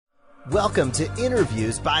Welcome to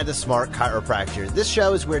Interviews by the Smart Chiropractor. This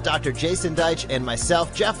show is where Dr. Jason Deitch and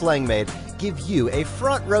myself, Jeff Langmaid, give you a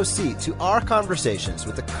front row seat to our conversations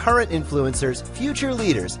with the current influencers, future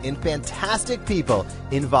leaders, and fantastic people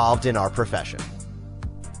involved in our profession.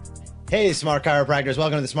 Hey, Smart Chiropractors.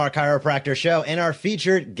 Welcome to the Smart Chiropractor Show and our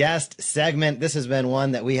featured guest segment. This has been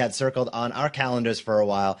one that we had circled on our calendars for a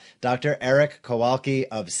while. Dr. Erik Kowalke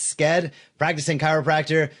of SKED, practicing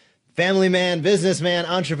chiropractor, family man, businessman,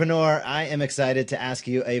 entrepreneur. I am excited to ask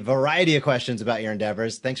you a variety of questions about your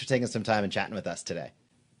endeavors. Thanks for taking some time and chatting with us today.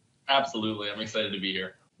 Absolutely. I'm excited to be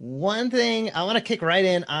here. One thing I want to kick right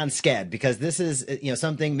in on SKED, because this is,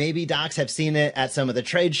 something maybe docs have seen it at some of the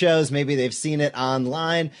trade shows. Maybe they've seen it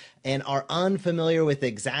online and are unfamiliar with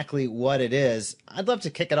exactly what it is. I'd love to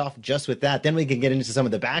kick it off just with that. Then we can get into some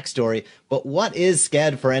of the backstory. But what is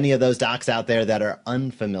SKED for any of those docs out there that are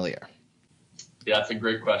unfamiliar? Yeah, that's a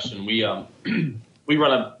great question. We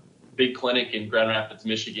run a big clinic in Grand Rapids,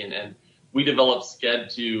 Michigan, and we developed SKED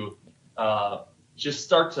to just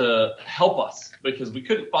start to help us because we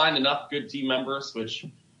couldn't find enough good team members, which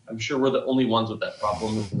I'm sure we're the only ones with that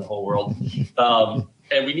problem in the whole world.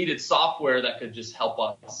 And we needed software that could just help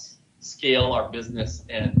us scale our business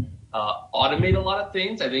and automate a lot of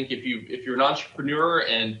things. I think if you're an entrepreneur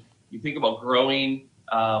and you think about growing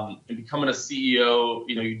and becoming a CEO,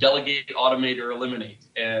 you delegate, automate, or eliminate.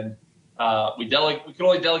 And we could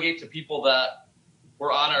only delegate to people that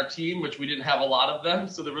were on our team, which we didn't have a lot of them.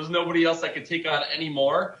 So there was nobody else that could take on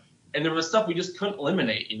anymore. And there was stuff we just couldn't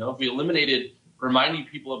eliminate. If we eliminated reminding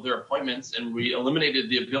people of their appointments and we eliminated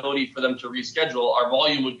the ability for them to reschedule, our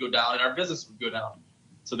volume would go down and our business would go down.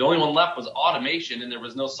 So the only one left was automation, and there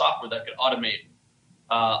was no software that could automate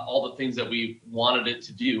all the things that we wanted it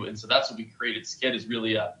to do. And so that's what we created. SKED is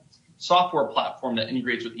really a software platform that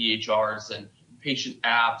integrates with EHRs and patient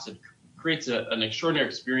apps and creates an extraordinary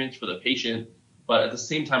experience for the patient, but at the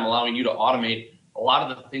same time allowing you to automate a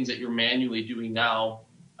lot of the things that you're manually doing now.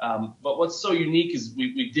 But what's so unique is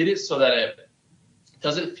we did it so that it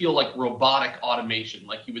doesn't feel like robotic automation.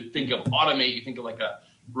 Like you would think of automate, you think of like a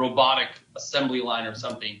robotic assembly line or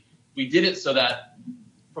something. We did it so that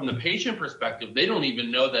from the patient perspective, they don't even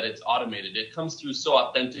know that it's automated. It comes through so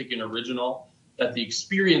authentic and original that the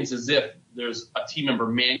experience is if there's a team member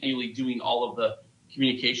manually doing all of the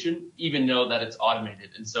communication, even know that it's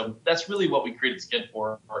automated. And so that's really what we created SKED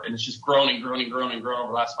for. And it's just grown and grown and grown and grown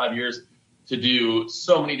over the last 5 years to do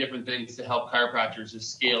so many different things to help chiropractors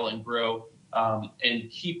just scale and grow and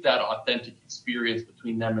keep that authentic experience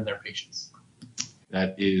between them and their patients.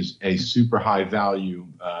 That is a super high value,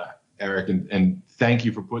 Erik, and thank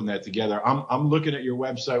you for putting that together. I'm looking at your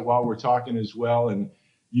website while we're talking as well, and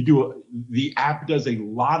the app does a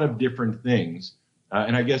lot of different things.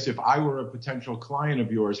 And I guess if I were a potential client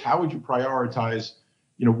of yours, how would you prioritize,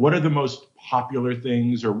 what are the most popular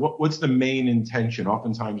things, or what's the main intention?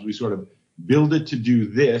 Oftentimes we sort of build it to do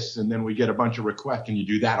this, and then we get a bunch of requests. Can you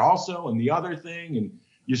do that also? And the other thing, and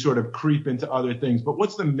you sort of creep into other things. But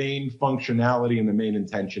what's the main functionality and the main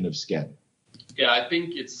intention of SKED? Yeah, I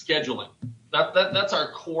think it's scheduling. That's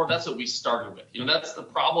our core. That's what we started with. That's the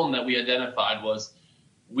problem that we identified was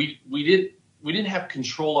we didn't have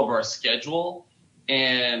control of our schedule,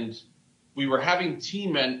 and we were having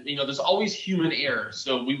team and there's always human error.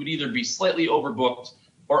 So we would either be slightly overbooked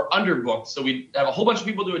or underbooked. So we'd have a whole bunch of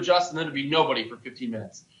people to adjust, and then there'd be nobody for 15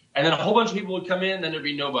 minutes. And then a whole bunch of people would come in, then there'd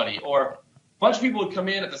be nobody. Or a bunch of people would come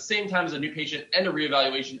in at the same time as a new patient and a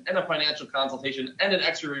reevaluation and a financial consultation and an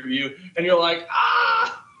X-ray review. And you're like,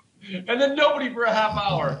 and then nobody for a half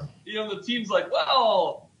hour. The team's like,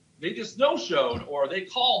 well, they just no-showed, or they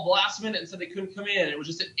called last minute and said they couldn't come in. It was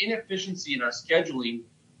just an inefficiency in our scheduling.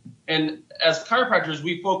 And as chiropractors,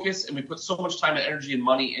 we focus and we put so much time and energy and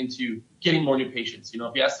money into getting more new patients.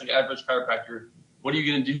 If you ask the average chiropractor, what are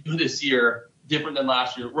you going to do this year different than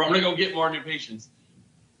last year? Well, I'm going to go get more new patients.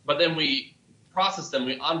 But then we process them,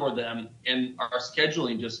 we onboard them, and our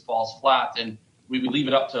scheduling just falls flat. And we leave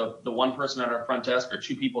it up to the one person at our front desk or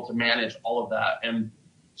two people to manage all of that. And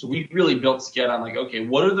so we really built SKED on okay,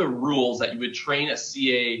 what are the rules that you would train a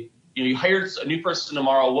CA? You hired a new person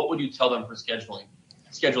tomorrow. What would you tell them for scheduling?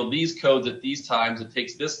 Schedule these codes at these times. It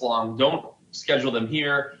takes this long. Don't schedule them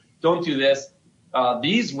here. Don't do this.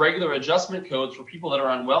 These regular adjustment codes for people that are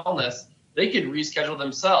on wellness, they can reschedule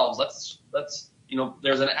themselves.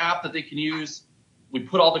 There's an app that they can use. We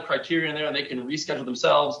put all the criteria in there, and they can reschedule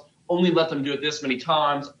themselves. Only let them do it this many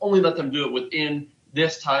times. Only let them do it within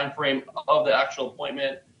this time frame of the actual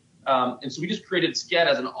appointment. And so we just created SKED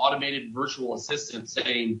as an automated virtual assistant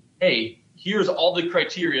saying, hey, here's all the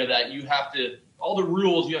criteria that you have to, all the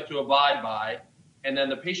rules you have to abide by. And then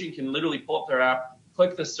the patient can literally pull up their app, click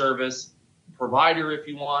click the service, provider if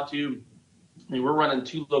you want to. I mean, we're running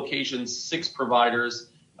 2 locations, 6 providers,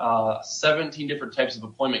 17 different types of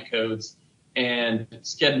appointment codes, and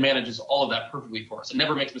SKED manages all of that perfectly for us. It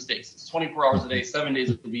never makes mistakes. It's 24 hours a day, 7 days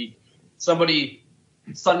a week. Somebody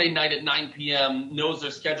Sunday night at 9 p.m. knows their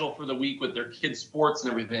schedule for the week with their kids' sports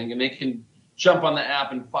and everything, and they can jump on the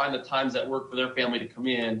app and find the times that work for their family to come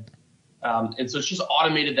in. And so it's just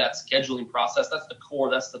automated that scheduling process. That's the core.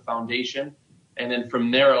 That's the foundation. And then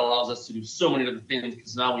from there, it allows us to do so many other things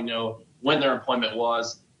because now we know when their appointment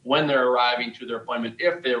was, when they're arriving to their appointment,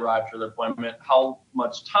 if they arrive to their appointment, how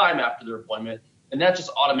much time after their appointment. And that just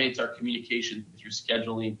automates our communication through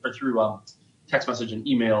scheduling or through text message and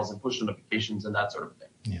emails and push notifications and that sort of thing.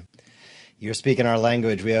 Yeah. You're speaking our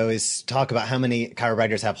language. We always talk about how many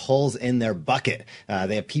chiropractors have holes in their bucket.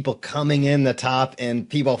 They have people coming in the top and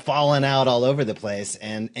people falling out all over the place.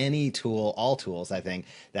 And any tool, all tools, I think,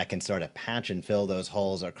 that can sort of patch and fill those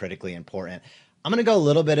holes are critically important. I'm going to go a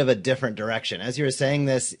little bit of a different direction. As you were saying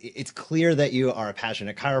this, it's clear that you are a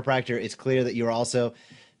passionate chiropractor. It's clear that you're also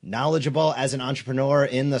knowledgeable as an entrepreneur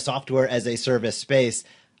in the software as a service space.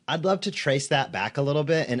 I'd love to trace that back a little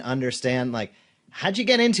bit and understand, like, how'd you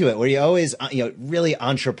get into it? Were you always, really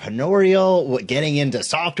entrepreneurial? Getting into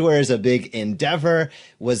software is a big endeavor.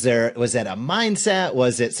 Was that a mindset?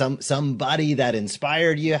 Was it somebody that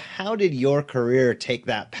inspired you? How did your career take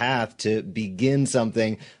that path to begin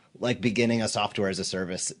something like beginning a software as a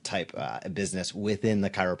service type business within the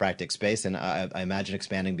chiropractic space? And I imagine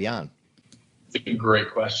expanding beyond. It's a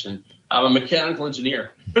great question. I'm a mechanical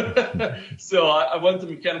engineer. So I went to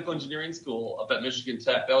mechanical engineering school up at Michigan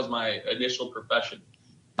Tech. That was my initial profession.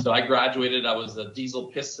 So I graduated. I was a diesel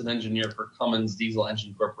piston engineer for Cummins Diesel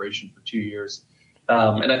Engine Corporation for 2 years.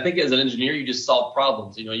 And I think as an engineer, you just solve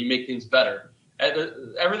problems. You make things better.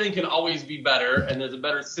 Everything can always be better, and there's a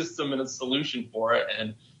better system and a solution for it.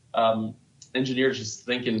 And engineers just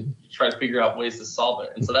think and try to figure out ways to solve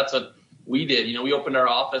it. And so that's what we did. We opened our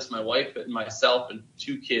office, my wife and myself and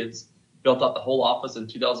 2 kids, built out the whole office in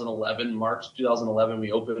 2011, March 2011.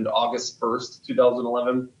 We opened August 1st,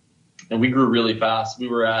 2011, and we grew really fast. We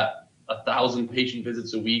were at 1,000 patient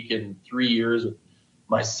visits a week in 3 years with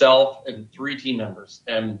myself and 3 team members.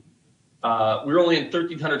 And we were only in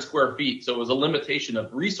 1,300 square feet, so it was a limitation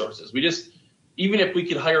of resources. Even if we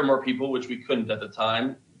could hire more people, which we couldn't at the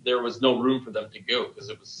time, there was no room for them to go because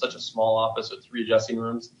it was such a small office with 3 adjusting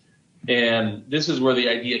rooms. And this is where the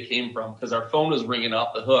idea came from, because our phone was ringing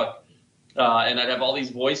off the hook. And I'd have all these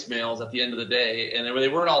voicemails at the end of the day, and they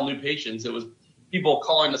weren't all new patients. It was people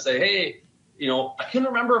calling to say, hey, I couldn't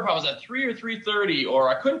remember if I was at 3 or 3:30, or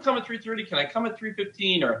I couldn't come at 3:30. Can I come at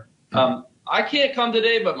 3:15? Or I can't come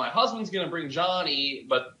today, but my husband's going to bring Johnny.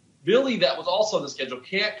 But Billy, that was also on the schedule,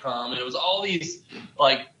 can't come. And it was all these,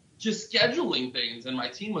 just scheduling things. And my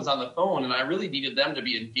team was on the phone, and I really needed them to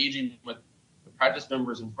be engaging with the practice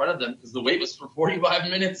members in front of them because the wait was for 45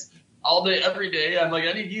 minutes all day, every day. I'm like,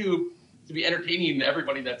 I need you to be entertaining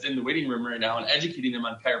everybody that's in the waiting room right now and educating them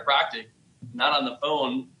on chiropractic, not on the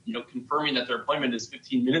phone, confirming that their appointment is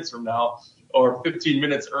 15 minutes from now or 15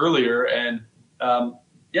 minutes earlier. And,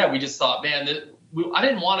 we just thought, man, I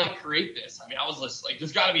didn't want to create this. I mean, I was just like,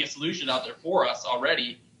 there's got to be a solution out there for us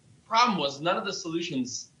already. Problem was none of the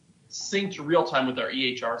solutions synced real time with our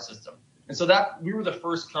EHR system. And so we were the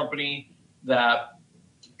first company that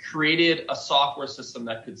created a software system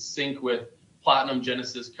that could sync with Platinum,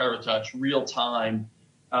 Genesis, ChiroTouch, real time,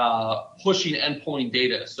 pushing endpoint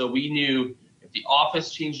data. So we knew if the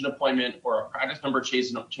office changed an appointment or a practice member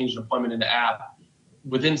changed an appointment in the app,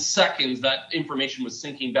 within seconds that information was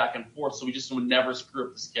syncing back and forth. So we just would never screw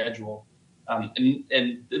up the schedule.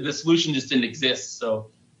 And the solution just didn't exist.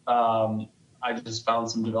 So I just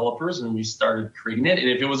found some developers and we started creating it. And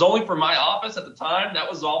if it was only for my office at the time, that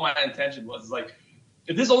was all my intention was. Like,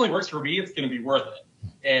 if this only works for me, it's going to be worth it.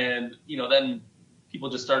 And, then people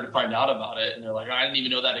just started to find out about it. And they're like, I didn't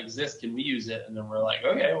even know that exists. Can we use it? And then we're like,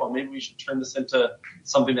 okay, well, maybe we should turn this into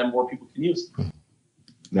something that more people can use.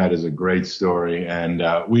 That is a great story. And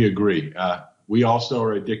we agree. We also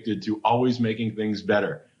are addicted to always making things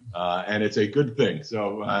better. And it's a good thing.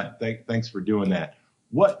 So thanks for doing that.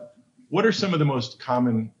 What are some of the most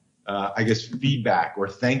common, feedback or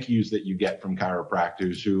thank yous that you get from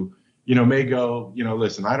chiropractors who, may go,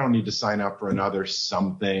 listen, I don't need to sign up for another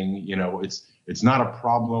something. It's not a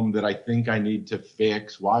problem that I think I need to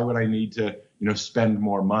fix. Why would I need to, spend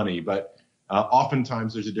more money? But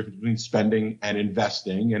oftentimes there's a difference between spending and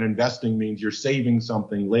investing means you're saving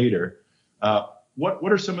something later.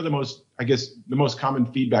 What are some of the most common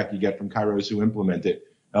feedback you get from chiros who implement it?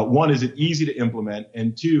 One, is it easy to implement?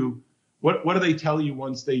 And 2, What do they tell you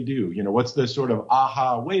once they do? What's the sort of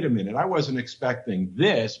aha, wait a minute, I wasn't expecting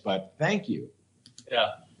this, but thank you. Yeah,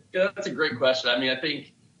 that's a great question. I mean, I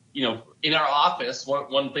think, in our office,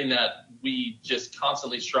 one thing that we just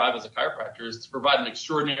constantly strive as a chiropractor is to provide an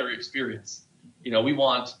extraordinary experience. We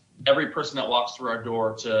want every person that walks through our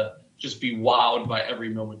door to just be wowed by every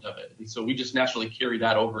moment of it. And so we just naturally carry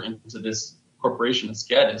that over into this corporation of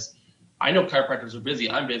SKED. I know chiropractors are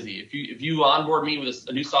busy. I'm busy. If you onboard me with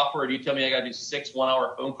a new software and you tell me I got to do 6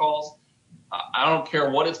 1-hour phone calls, I don't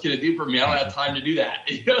care what it's going to do for me. I don't have time to do that.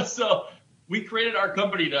 So we created our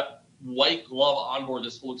company to white glove onboard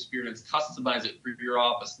this whole experience, customize it for your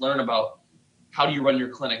office, learn about how do you run your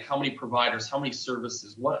clinic, how many providers, how many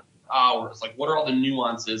services, what hours, like what are all the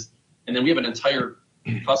nuances. And then we have an entire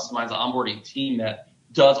customized onboarding team that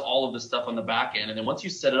does all of this stuff on the back end. And then once you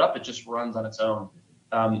set it up, it just runs on its own.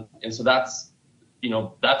 And so that's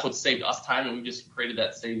what saved us time, and we just created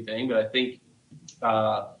that same thing. But I think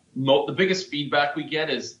the biggest feedback we get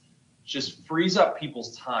is just frees up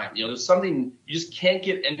people's time. There's something you just can't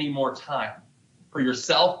get any more time for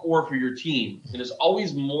yourself or for your team. And there's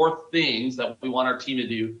always more things that we want our team to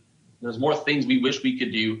do. There's more things we wish we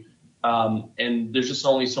could do. And there's just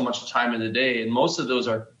only so much time in the day. And most of those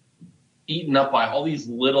are eaten up by all these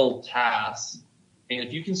little tasks. And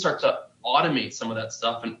if you can start to automate some of that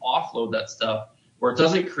stuff and offload that stuff where it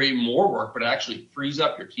doesn't create more work, but it actually frees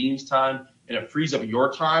up your team's time and it frees up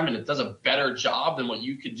your time and it does a better job than what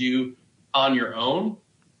you could do on your own,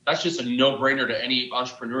 that's just a no-brainer to any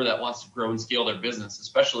entrepreneur that wants to grow and scale their business,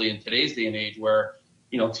 especially in today's day and age where,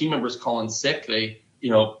 team members call in sick, they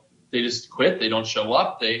just quit, they don't show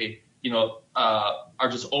up, they, are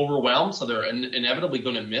just overwhelmed, so they're inevitably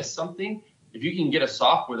going to miss something. If you can get a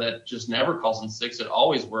software that just never calls in sick, it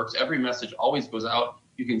always works. Every message always goes out.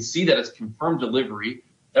 You can see that it's confirmed delivery.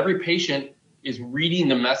 Every patient is reading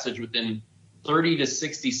the message within 30 to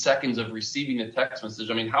 60 seconds of receiving the text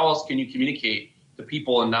message. I mean, how else can you communicate to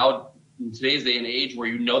people? And now in today's day and age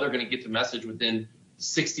where they're going to get the message within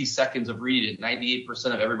 60 seconds of reading it,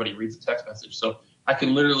 98% of everybody reads the text message. So I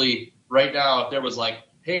can literally right now, if there was like,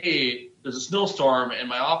 hey, there's a snowstorm and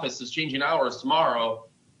my office is changing hours tomorrow,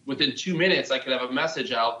 within 2 minutes, I could have a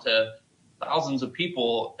message out to thousands of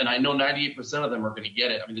people, and I know 98% of them are going to get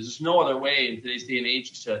it. I mean, there's just no other way in today's day and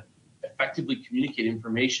age to effectively communicate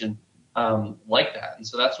information like that. And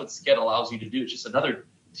so that's what SKED allows you to do. It's just another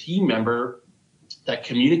team member that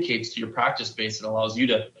communicates to your practice space and allows you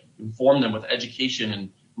to inform them with education and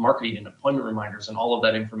marketing and appointment reminders and all of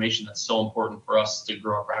that information that's so important for us to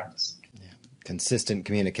grow our practice. Consistent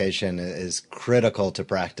communication is critical to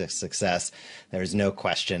practice success. There's no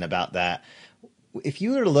question about that. If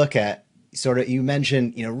you were to look at you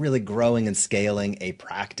mentioned, really growing and scaling a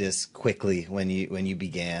practice quickly when you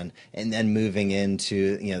began, and then moving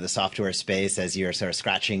into, the software space as you're sort of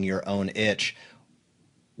scratching your own itch.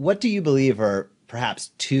 What do you believe are perhaps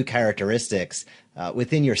 2 characteristics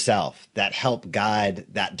within yourself that help guide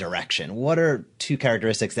that direction? What are 2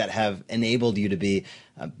 characteristics that have enabled you to be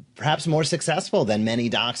perhaps more successful than many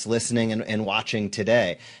docs listening and watching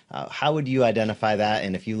today? How would you identify that?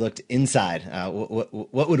 And if you looked inside,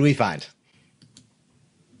 what would we find?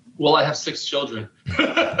 Well, I have 6 children.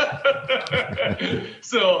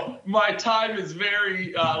 So my time is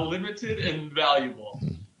very limited and valuable.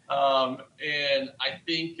 And I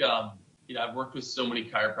think, I've worked with so many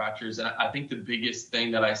chiropractors, and I think the biggest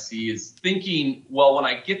thing that I see is thinking, well, when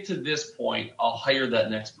I get to this point, I'll hire that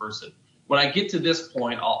next person. When I get to this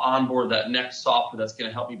point, I'll onboard that next software that's going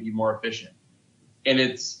to help me be more efficient.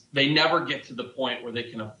 And they never get to the point where they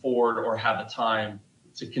can afford or have the time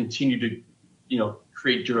to continue to,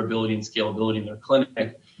 create durability and scalability in their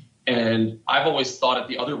clinic. And I've always thought it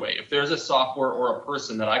the other way. If there's a software or a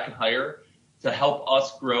person that I can hire to help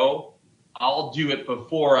us grow, I'll do it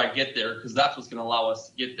before I get there, because that's what's going to allow us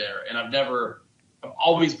to get there. And I've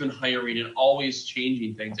always been hiring and always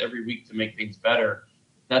changing things every week to make things better.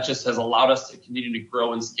 That just has allowed us to continue to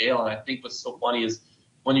grow and scale. And I think what's so funny is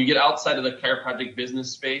when you get outside of the chiropractic business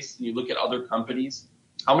space and you look at other companies,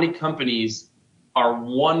 how many companies are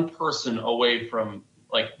one person away from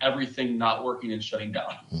like everything not working and shutting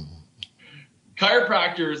down?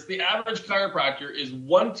 Chiropractors, the average chiropractor is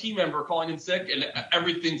one team member calling in sick and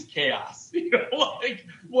everything's chaos. Can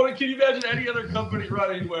you imagine any other company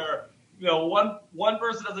running where, one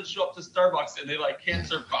person doesn't show up to Starbucks and they can't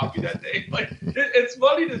serve coffee that day? It's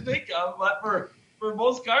funny to think of, but for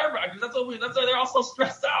most chiropractors, that's why they're all so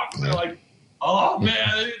stressed out. They're like, oh man,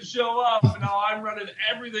 they didn't show up. Now I'm running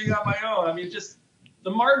everything on my own. I mean, just the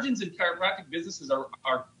margins in chiropractic businesses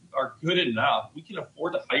are good enough. We can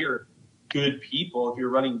afford to hire good people, if you're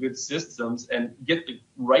running good systems, and get the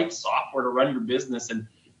right software to run your business, and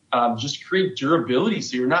just create durability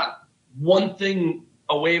so you're not one thing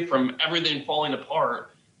away from everything falling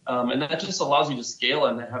apart. And that just allows you to scale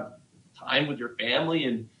and have time with your family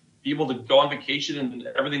and be able to go on vacation and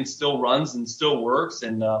everything still runs and still works.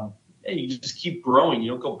 And you just keep growing.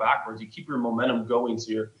 You don't go backwards. You keep your momentum going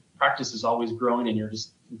so your practice is always growing and you're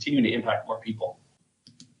just continuing to impact more people.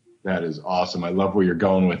 That is awesome. I love where you're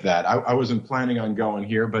going with that. I wasn't planning on going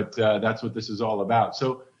here, but that's what this is all about.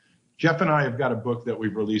 So Jeff and I have got a book that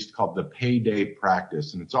we've released called The Payday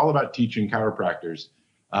Practice, and it's all about teaching chiropractors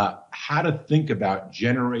how to think about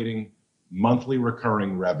generating monthly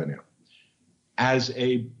recurring revenue. As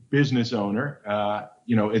a business owner,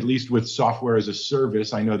 at least with software as a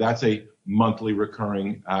service, I know that's a monthly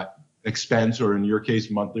recurring expense, or in your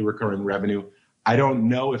case, monthly recurring revenue. I don't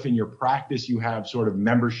know if in your practice you have sort of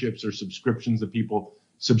memberships or subscriptions that people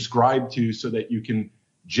subscribe to so that you can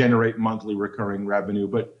generate monthly recurring revenue.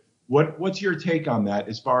 But what's your take on that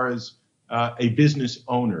as far as a business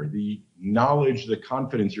owner, the knowledge, the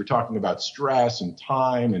confidence? You're talking about stress and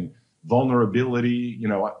time and vulnerability.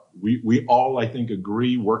 We all, I think,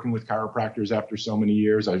 agree, working with chiropractors after so many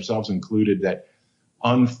years, ourselves included, that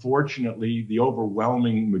unfortunately, the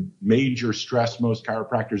overwhelming major stress most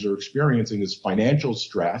chiropractors are experiencing is financial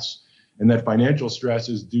stress, and that financial stress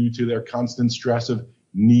is due to their constant stress of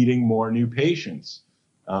needing more new patients.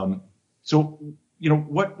 What's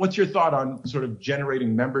your thought on sort of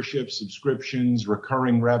generating memberships, subscriptions,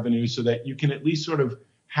 recurring revenue, so that you can at least sort of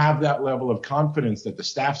have that level of confidence that the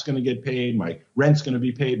staff's going to get paid, my rent's going to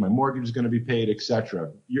be paid, my mortgage is going to be paid, et cetera?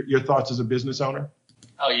 Your thoughts as a business owner?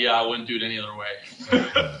 Oh yeah, I wouldn't do it any other way.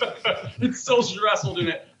 It's so stressful doing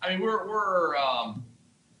it. I mean,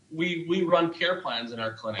 we run care plans in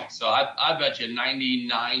our clinic, so I bet you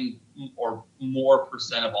 99 or more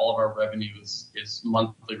 % of all of our revenue is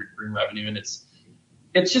monthly recurring revenue, and it's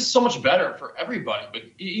just so much better for everybody. But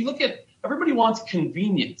you look at, everybody wants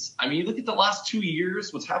convenience. I mean, you look at the last 2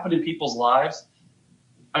 years, what's happened in people's lives.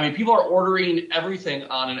 I mean, people are ordering everything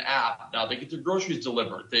on an app now. They get their groceries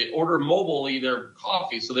delivered. They order mobilely their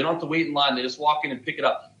coffee, so they don't have to wait in line. They just walk in and pick it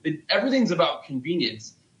up. Everything's about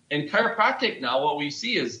convenience. And chiropractic now, what we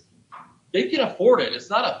see is they can afford it. It's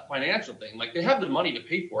not a financial thing. Like, they have the money to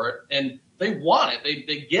pay for it, and they want it.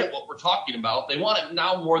 They get what we're talking about. They want it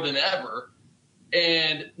now more than ever.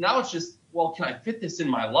 And now it's just, well, can I fit this in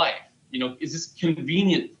my life? Is this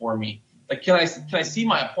convenient for me? Like, can I see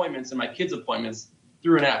my appointments and my kids' appointments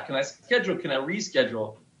through an app? Can I schedule? Can I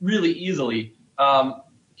reschedule really easily?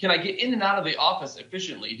 Can I get in and out of the office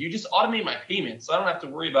efficiently? Do you just automate my payments so I don't have to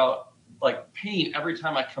worry about like paying every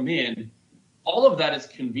time I come in? All of that is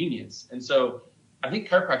convenience. And so I think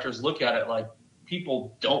chiropractors look at it like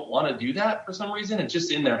people don't want to do that for some reason. It's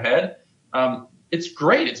just in their head. It's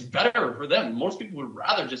great. It's better for them. Most people would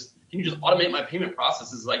rather just, can you just automate my payment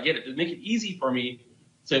processes? I get it. To make it easy for me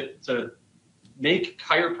to make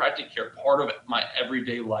chiropractic care part of my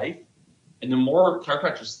everyday life. And the more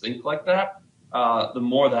chiropractors think like that, the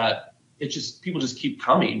more that people just keep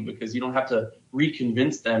coming, because you don't have to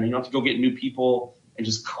reconvince them. You don't have to go get new people and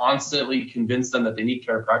just constantly convince them that they need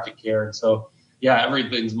chiropractic care. And so, yeah,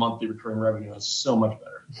 everything's monthly recurring revenue is so much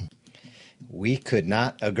better. We could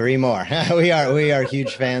not agree more. We are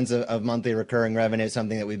huge fans of monthly recurring revenue,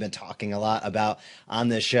 something that we've been talking a lot about on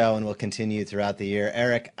this show and will continue throughout the year.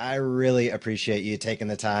 Erik, I really appreciate you taking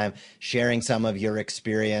the time, sharing some of your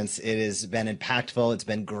experience. It has been impactful. It's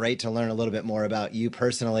been great to learn a little bit more about you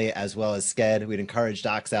personally, as well as SKED. We'd encourage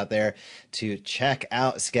docs out there to check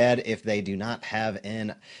out SKED if they do not have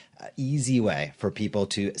an easy way for people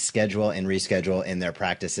to schedule and reschedule in their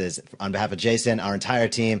practices. On behalf of Jason, our entire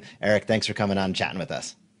team, Erik, thanks for coming on and chatting with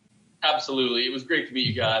us. Absolutely. It was great to meet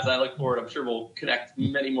you guys. I look forward. I'm sure we'll connect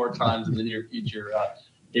many more times in the near future.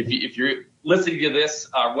 If you're listening to this,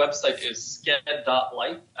 our website is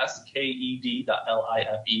sked.life, sked.life.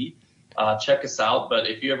 Check us out. But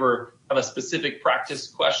if you ever have a specific practice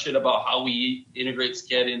question about how we integrate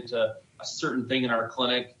SKED into a certain thing in our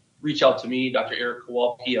clinic, reach out to me, Dr. Erik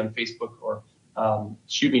Kowalke, on Facebook, or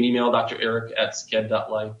shoot me an email,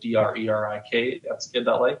 dr.erik@sked.life,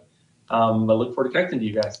 DRERIK@sked.life. I look forward to connecting to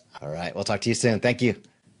you guys. All right. We'll talk to you soon. Thank you.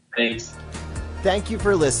 Thanks. Thank you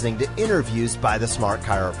for listening to Interviews by the Smart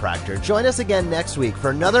Chiropractor. Join us again next week for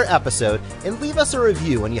another episode, and leave us a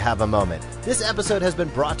review when you have a moment. This episode has been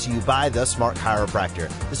brought to you by the Smart Chiropractor.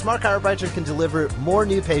 The Smart Chiropractor can deliver more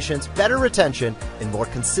new patients, better retention, and more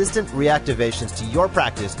consistent reactivations to your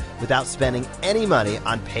practice without spending any money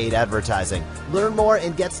on paid advertising. Learn more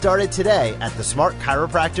and get started today at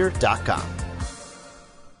thesmartchiropractor.com.